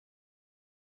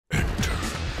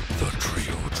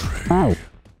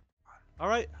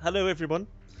Alright, hello everyone.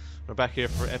 We're back here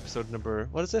for episode number,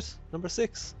 what is it? Number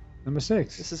 6? Number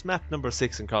 6. This is map number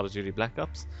 6 in Call of Duty Black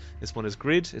Ops. This one is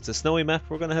Grid. It's a snowy map.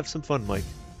 We're going to have some fun, Mike.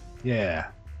 Yeah.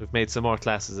 We've made some more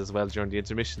classes as well during the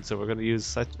intermission, so we're going to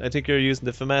use, I think you're using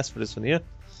the FAMAS for this one, yeah?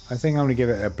 I think I'm going to give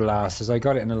it a blast, as I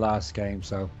got it in the last game,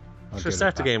 so... Sure,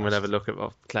 start the game, we'll have a look at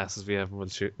what classes we have,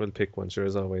 and we'll pick one, sure,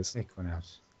 as always. Pick one out.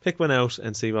 Pick one out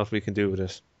and see what we can do with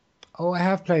it. Oh, I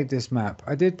have played this map.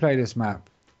 I did play this map.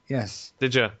 Yes.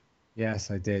 Did you?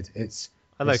 Yes, I did.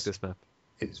 I like this map.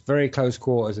 It's very close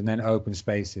quarters and then open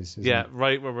spaces. Yeah, it?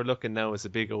 right where we're looking now is a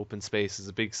big open space. It's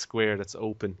a big square that's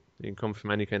open. You can come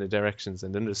from any kind of directions.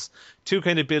 And then there's two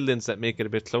kind of buildings that make it a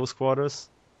bit close quarters.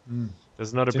 Mm.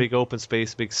 There's another big open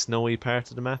space, big snowy part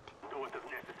of the map.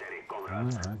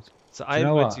 Alright. So I'm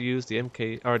going to use the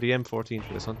MK or the M14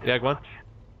 for this one. Yeah, go on.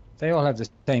 They all have the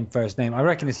same first name. I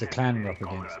reckon it's the clan we're up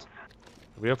against.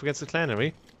 Are we up against the clan, are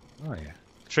we? Oh yeah.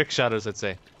 Trick shotters, I'd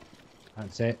say.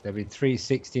 That's it. There'll be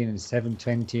 316 and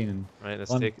 720 and right,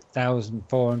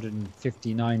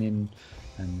 1,459 in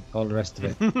and all the rest of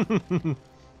it.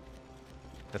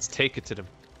 Let's take it to them.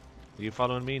 Are you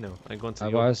following me now? I'm going to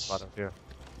the was. spot up here.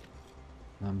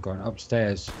 I'm going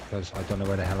upstairs because I don't know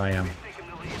where the hell I am.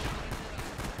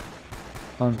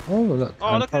 Oh look!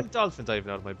 Oh, look at dolphin diving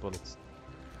out of my bullets.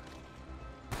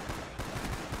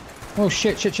 Oh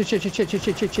shit! Fucking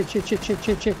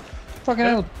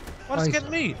hell! What's getting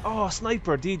me? Oh,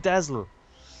 sniper, D-Dazzle.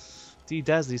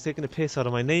 D-Dazzle, he's taking a piss out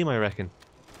of my name, I reckon.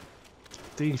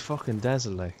 D-fucking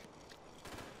Dazzle, like.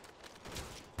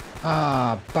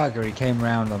 Ah, bugger, he came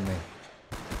round on me.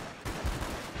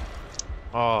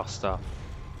 Oh, stop.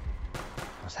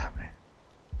 What's happening?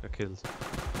 Got killed.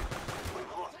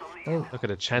 Oh. Look at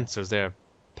the chancers there,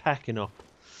 packing up.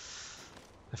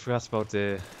 I forgot about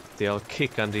the old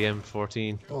kick on the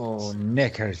M14. Oh,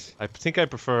 knickers. I think I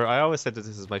prefer, I always said that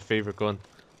this is my favourite gun.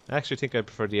 I actually think I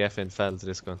prefer the FN FAL to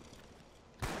this gun.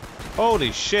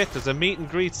 Holy shit, there's a meet and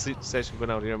greet session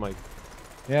going out here, Mike.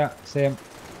 Yeah, same.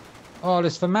 Oh,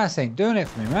 this FAMAS ain't doing it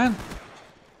for me, man.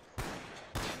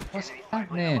 What's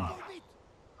happening?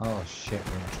 Oh shit,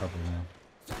 we're in trouble now.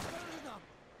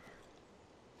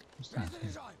 What's that?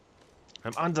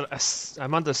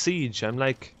 I'm under siege. I'm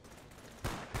like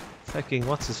fucking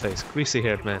what's his face, greasy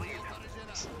haired man.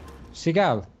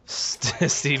 Seagal.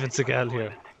 Steven Seagal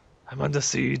here. I'm under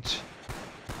siege.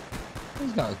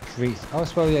 He's got a grease. I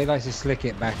suppose he likes to slick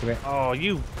it back a bit. Oh,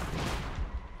 you!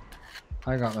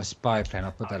 I got my spy plane.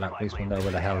 I'll put that up. Please know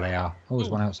where the hell they are. Oh, there's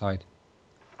one outside.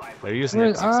 They're using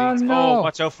M16s. Oh, no. Oh,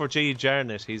 watch out for G.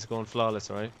 Jarnett. He's going flawless,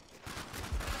 alright?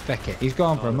 Beckett. He's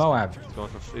going for a Moab.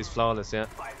 He's flawless, yeah.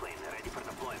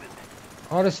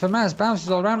 Oh, this FAMAS bounces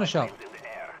all around the shop.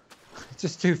 It's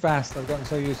just too fast. I've gotten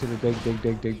so used to the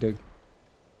dig.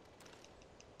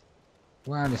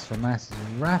 Wow, this FAMAS is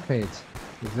rapid.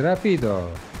 It's rapido.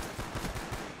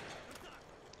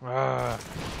 Ah.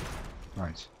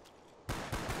 Right.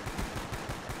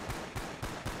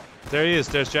 There he is.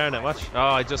 There's Jarnett. Watch. Oh,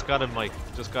 I just got him, Mike.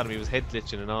 Just got him. He was head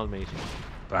glitching and all, mate.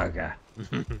 Bugger.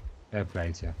 Fair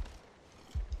play to you.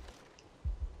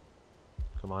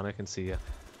 Come on, I can see you.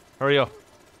 Hurry up.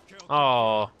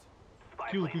 Oh.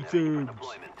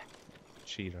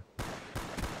 Cheater.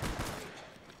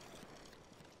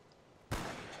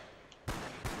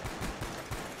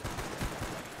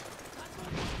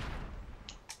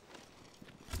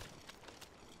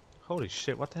 Holy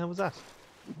shit, what the hell was that?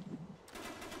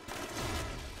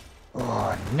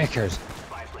 Oh, knickers.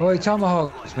 Oh, he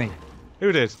tomahawks me.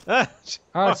 Who did?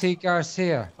 RT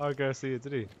Garcia. Oh, Garcia,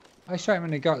 did he? I shot him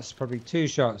in the guts, probably 2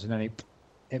 shots, and then he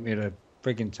hit me with a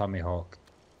friggin' tomahawk.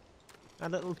 A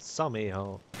little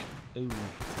tomahawk. Ooh.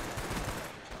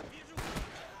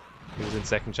 He was in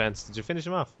second chance. Did you finish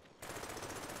him off?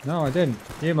 No, I didn't.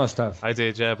 You must have. I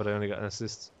did, yeah, but I only got an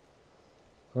assist.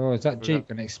 Oh, is that Jeep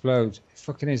gonna explode? It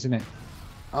fucking is, isn't it?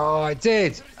 Oh, I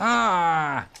did!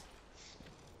 Ah!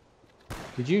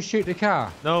 Did you shoot the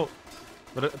car? No.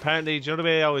 But apparently, do you know the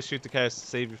way I always shoot the cars to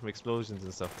save you from explosions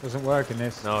and stuff? Doesn't work in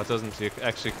this. No, it doesn't. You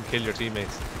actually can kill your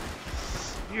teammates.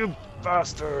 You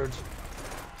bastard!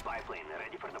 Spy plane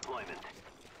ready for deployment.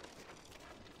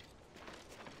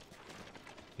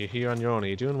 You're here on your own. Are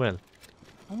you doing well?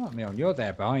 I'm not me on. You're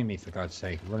there behind me, for God's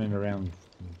sake, running around.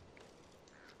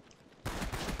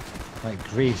 Like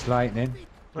grease lightning.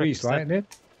 Grease lightning.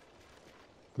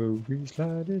 Go grease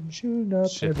lightning, shooting up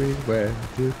everywhere.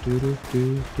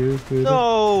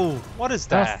 No! What is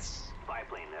that?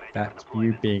 That's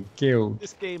you being killed.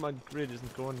 This game on Grid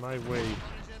isn't going my way.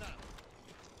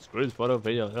 Grid's for a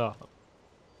video, yeah.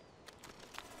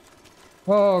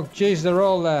 Oh, jeez, they're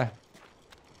all there.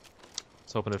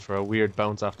 Let's open it for a weird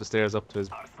bounce off the stairs up to his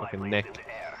Our spy fucking plane's neck. in the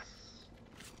air.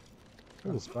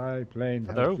 The spy plane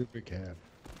has Hello? to be careful.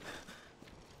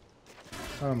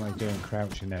 What am I doing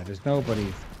crouching there? There's nobody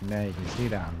there. You can see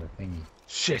that on the thingy.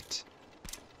 Shit!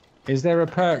 Is there a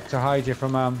perk to hide you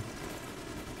from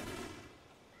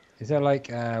Is there like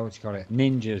what you call it,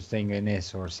 ninjas thing in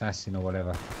this, or assassin or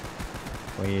whatever,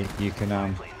 where you can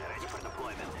Plane ready for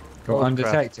deployment. go Holy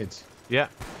undetected? Yeah.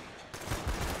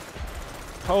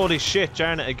 Holy shit,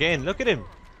 Jarnett again. Look at him.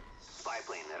 Spy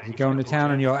plane ready You for going to deployment.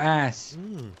 town on your ass?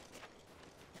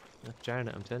 That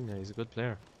Jarnett, I'm telling you, he's a good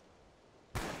player.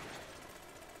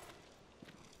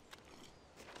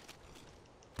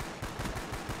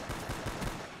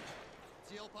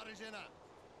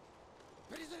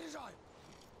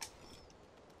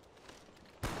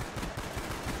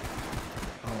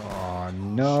 Oh I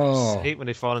no! hate when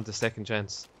they fall into second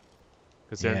chance.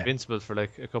 Because they're Yeah. invincible for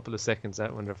like a couple of seconds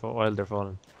out when they're while they're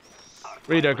falling. Our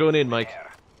spy Reader, plane's going in, the Mike.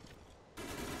 air.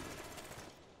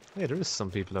 Hey, there is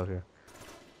some people out here.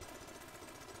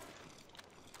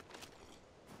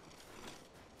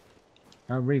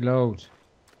 I'll reload.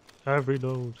 Have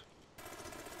reload.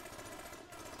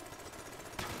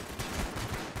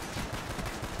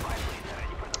 Spy plane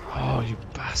ready for deployment. Oh, you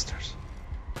bastard.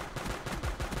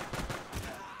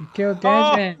 You killed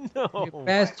Oh, Desmond. no. You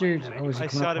bastard! Oh, was he I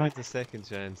coming shot up him behind? into second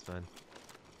chance, man.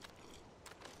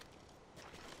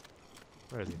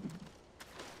 Where is he?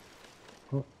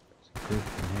 Oh, there's a group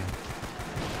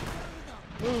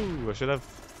in here. Ooh, I should have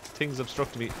things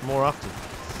obstructing me more often.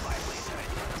 Spy plane ready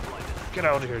for deployment. Get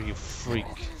out of here, you freak.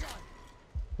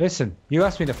 Listen, you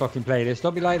asked me to fucking play this.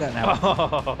 Don't be like that now.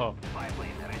 Oh, Spy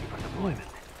plane ready for deployment.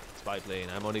 spy plane.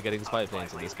 I'm only getting spy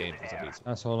planes in this game for some reason.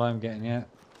 That's all I'm getting yet.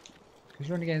 Because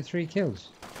you're only getting 3 kills.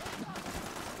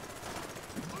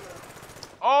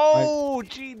 Oh,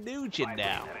 G Nugent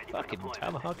now. Fucking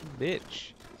tomahawking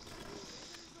bitch.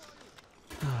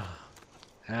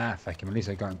 Ah, fuck him. At least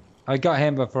I got him. I got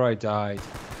him before I died.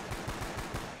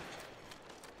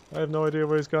 I have no idea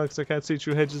where he's gone because I can't see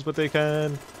through hedges, but they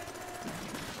can.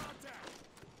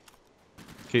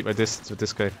 Keep my distance with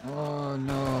this guy. Oh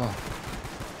no.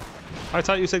 I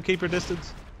thought you said keep your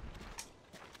distance.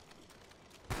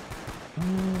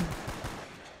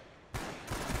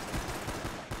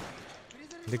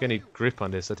 I think I need grip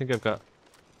on this. I think I've got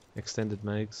extended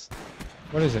mags.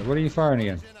 What is it? What are you firing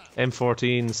again?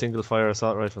 M14 single fire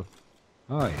assault rifle.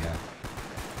 Oh yeah.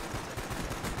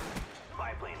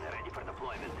 Spy plane ready for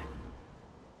deployment.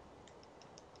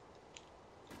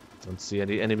 Don't see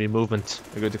any enemy movement.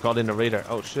 I'm going to call in a radar.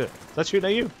 Oh shit. That's shooting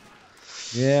at you.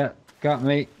 Yeah, got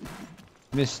me.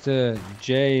 Mr.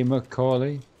 J.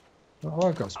 McCauley. Oh,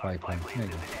 I've got a spy plane. There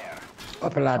you go.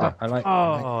 Up a ladder. I like.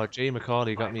 Oh, Jay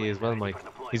McCauley got me as well, Mike.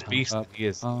 He's beast. Up He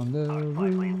is. on the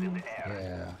roof.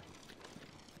 Yeah,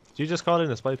 Did you just call in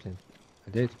a spy plane?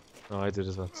 I did. Oh, I did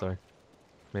as well. Sorry.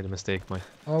 Made a mistake, Mike.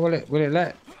 Oh, will it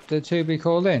let the 2 be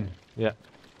called in? Yeah.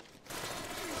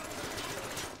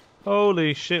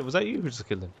 Holy shit. Was that you who just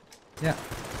killed him? Yeah.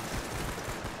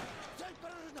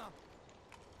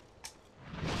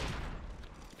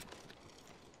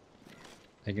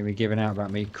 They're gonna be giving out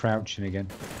about me crouching again.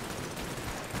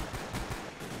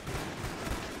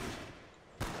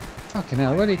 Fucking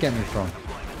hell, where did he get me from?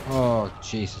 Oh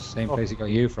Jesus, same place he got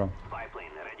you from. Spy plane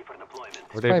ready for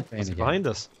deployment. Were Spy they plane was it again. behind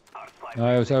us? Our spy No,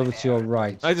 I was over to your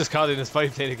right. I just called in a spy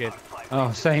plane again.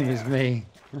 Oh, same as me.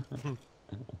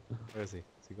 Where is he?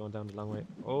 Is he going down the long way?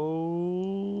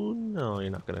 Oh no, you're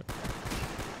not gonna.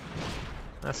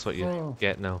 That's what you Oh.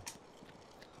 get now.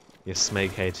 You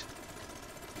smeg head.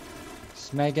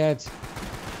 Smeghead.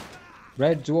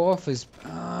 Red Dwarf is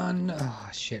on. Oh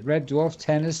shit, Red Dwarf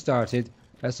 10 has started.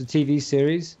 That's a TV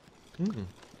series. Mm.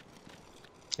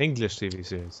 English TV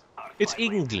series. It's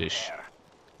English.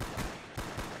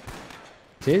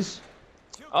 It is?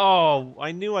 Oh,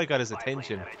 I knew I got his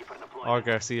attention. Or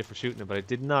Garcia for shooting him, but I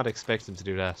did not expect him to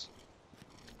do that.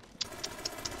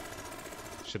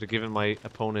 Should have given my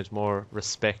opponent more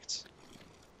respect.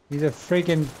 He's a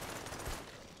friggin'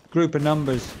 group of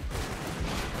numbers.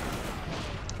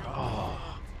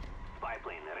 Spy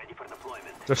plane ready for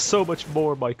deployment. There's so much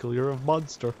more, Michael. You're a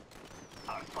monster.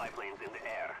 Our spy plane's in the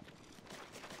air.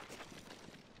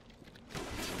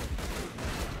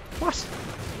 What?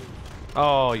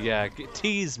 Oh yeah,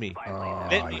 tease me. Oh,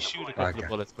 Let me shoot a couple bugger. of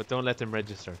bullets, but don't let them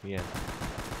register. Yeah.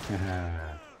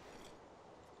 Ah.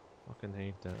 Fucking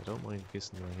hate that. I don't mind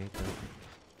kissing you. I hate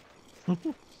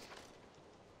that.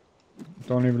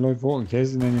 Don't even like fucking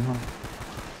kissing anymore.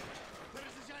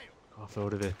 Cough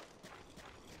out of it.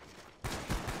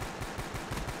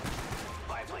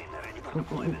 Spy plane ready for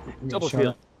deployment. Get Double shot kill.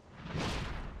 at.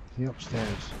 He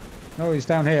upstairs. No, he's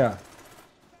down here.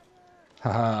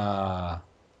 Haha.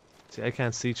 See, I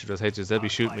can't see through those hedges. They'll be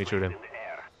shooting me through them.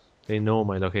 They know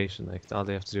my location. Like all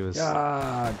they have to do is.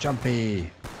 Ah,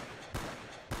 jumpy.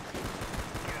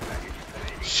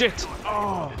 Shit!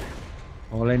 Oh!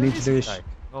 All I need to do is.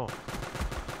 Oh.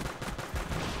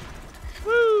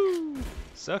 Woo!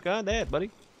 Suck on that,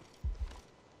 buddy.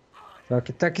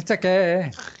 Sucky, sucky,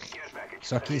 sucky.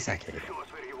 Sucky, sucky.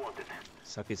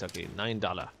 Sucky, sucky.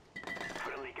 $9.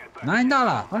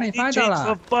 $9. Only Change $5.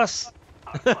 for bus.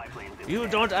 You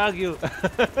don't argue.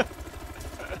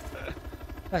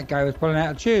 That guy was pulling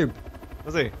out a tube.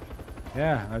 Was he?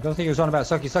 Yeah, I don't think he was on about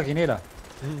sucky, sucky neither.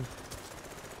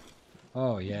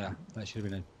 Oh yeah, that should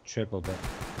have been a triple bit.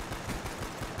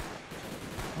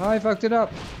 Oh, I fucked it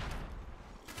up.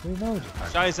 Reload.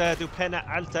 Scheiße, du Penner,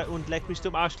 Alter, und leck mich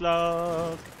zum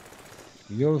Arschloch.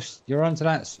 You're onto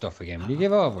that stuff again. Will you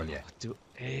give over, will you? Du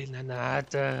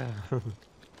Elnanate.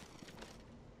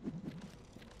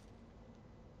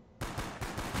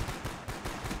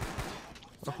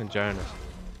 Fucking jarring it.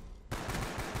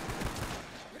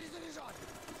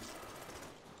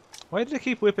 Why do they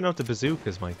keep whipping out the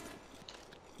bazookas, Mike?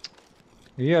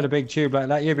 If you had a big tube like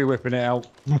that, you'd be whipping it out.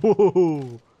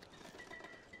 Whoa!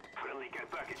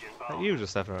 You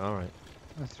just left her, alright.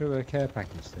 I threw a care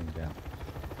package thing down.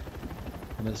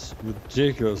 In this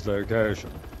ridiculous location.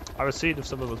 I was seeing if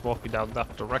someone was walking down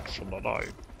that direction or not.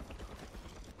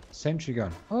 Sentry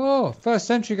gun. Oh, first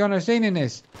sentry gun I've seen in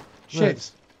this. Shit.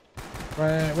 Nice.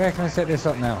 Where can I set this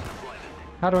up now?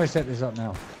 How do I set this up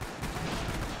now?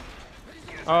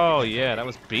 Oh yeah, that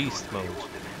was beast mode.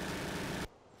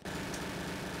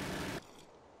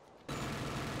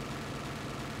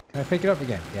 Can I pick it up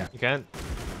again? Yeah. You can't.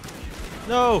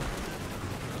 No!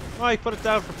 Mike, put it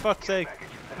down for fuck's sake.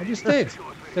 I just did.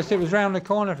 Just it was round the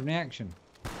corner from the action.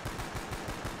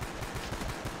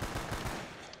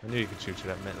 I knew you could shoot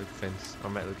through that metal fence, or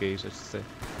metal gate, I should say.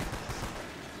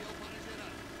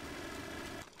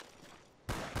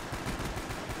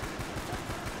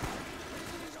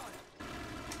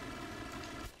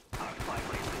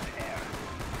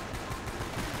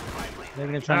 They're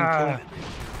going to try and kill.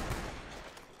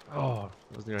 Oh,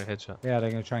 that was near a headshot. Yeah, they're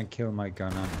going to try and kill my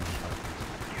gun, aren't they?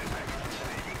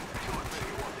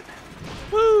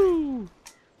 Woo!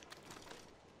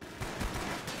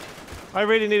 I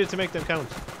really needed to make them count.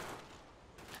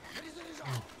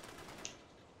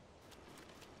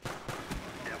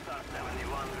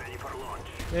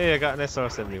 Yeah, I got an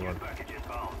SR-71.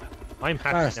 I'm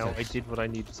happy now. Bastards. I did what I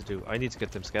needed to do. I need to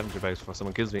get them scavenger bags before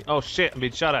someone kills me. Oh shit, I'm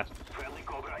being shot at.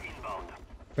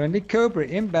 Friendly Cobra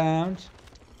inbound.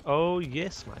 Oh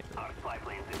yes, Michael.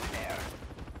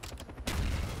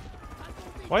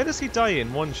 Why does he die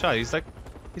in one shot? He's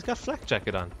got flak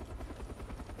jacket on.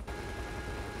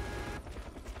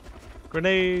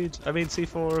 Grenade! I mean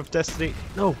C4 of Destiny.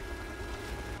 No!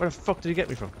 Where the fuck did he get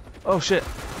me from? Oh shit!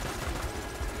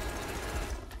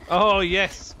 Oh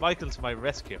yes! Michael to my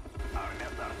rescue.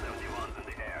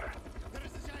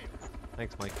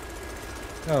 Thanks, Mike.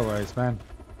 No worries, man.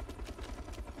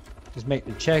 Just make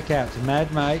the check out to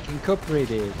Mad Mike and Cupry,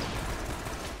 dude.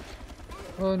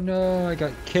 Oh no, I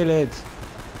got killed.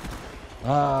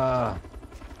 Ah.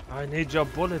 I need your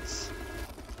bullets.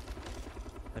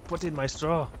 I put in my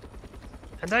straw.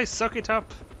 And I suck it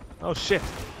up. Oh shit.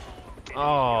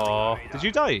 Oh, did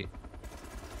you die?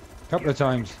 Couple of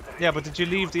times. Yeah, but did you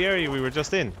leave the area we were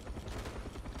just in?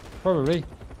 Probably.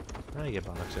 Ah, you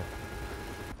bollocks, yeah.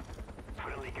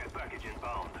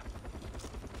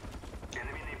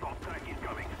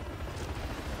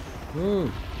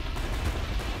 Ooh.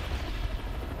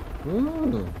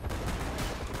 Ooh.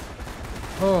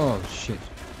 Oh shit.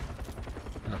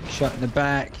 Oh, shot in the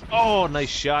back. Oh, nice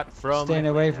shot from... Staying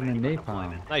away from the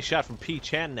napalm. Nice shot from P.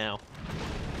 Chan now.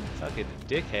 Fucking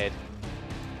dickhead.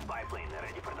 I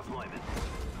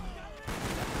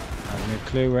have no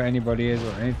clue where anybody is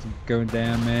or anything going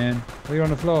down, man. Where are you on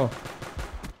the floor?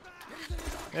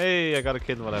 Hey, I got a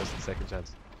kill while I was in second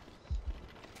chance.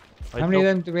 How many of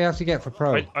them do we have to get for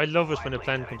pro? I love it when a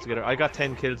plan comes together. I got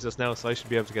 10 kills just now, so I should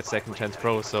be able to get second chance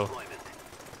pro, so...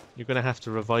 You're gonna have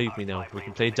to revive me now. We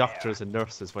can play doctors and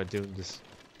nurses while doing this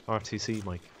RTC,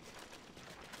 Mike.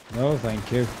 No, thank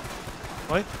you.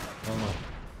 What? Oh,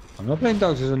 I'm not playing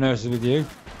doctors and nurses with you.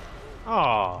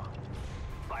 Aww.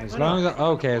 As long as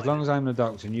okay, as long as I'm the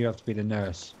doctor and you have to be the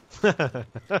nurse.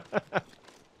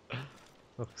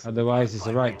 Otherwise, it's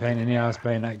a right pain in the ass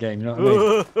playing that game. You know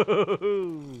what I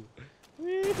mean?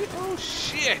 Oh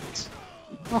shit!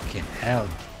 Fucking hell!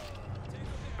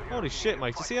 Holy shit,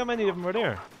 Mike! Do you see how many of them were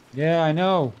there? Yeah, I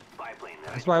know.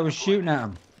 That's why I was shooting at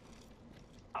him.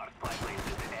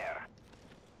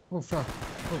 Oh fuck!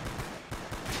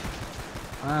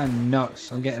 I'm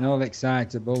nuts. I'm getting all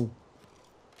excitable.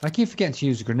 I keep forgetting to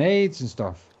use grenades and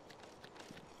stuff.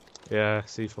 Yeah,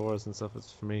 C4s and stuff.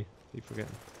 It's for me. Keep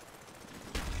forgetting.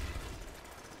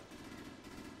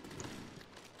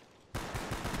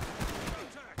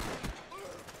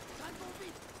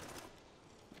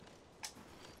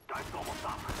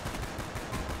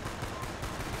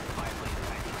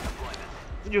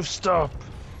 You stop!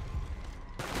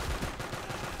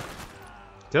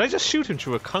 Did I just shoot him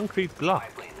through a concrete block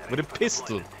with a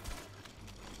pistol?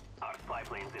 Our spy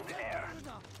planes in the air.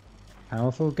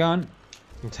 Powerful gun.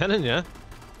 I'm telling you.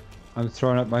 I'm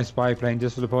throwing up my spy plane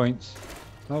just for the points.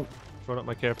 Oh, Throwing up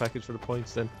my care package for the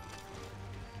points then.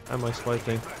 And my spy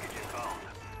plane.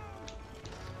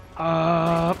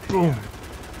 Boom!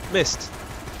 Missed.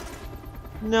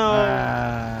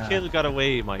 No! Kill got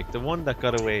away, Mike. The one that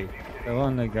got away. the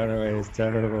one that got away is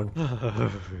terrible.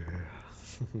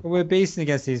 But we're beasting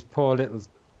against these poor little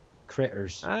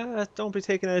critters. Don't be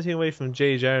taking anything away from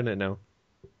Jay Jarnett now.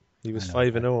 He was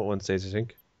 5-0 at one stage, I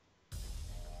think.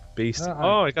 Beast.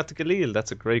 Oh, I got the Galil.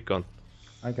 That's a great gun.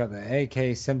 I got the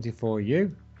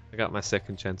AK-74U. I got my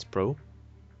second chance pro.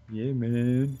 Yeah,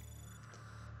 man.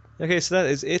 Okay, so that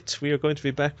is it. We are going to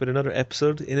be back with another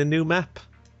episode in a new map.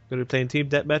 We're going to be playing Team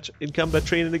Deathmatch in combat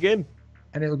training again.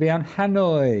 And it'll be on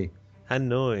Hanoi.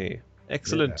 Hanoi.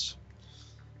 Excellent.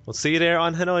 We'll see you there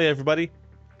on Hanoi, everybody.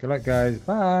 Good luck, guys.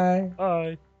 Bye.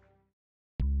 Bye.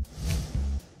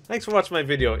 Thanks for watching my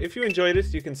video. If you enjoyed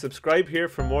it, you can subscribe here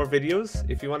for more videos.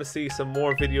 If you want to see some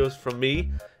more videos from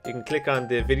me, you can click on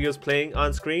the videos playing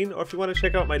on screen. Or if you want to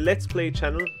check out my Let's Play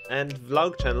channel and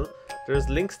vlog channel, there's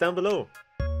links down below.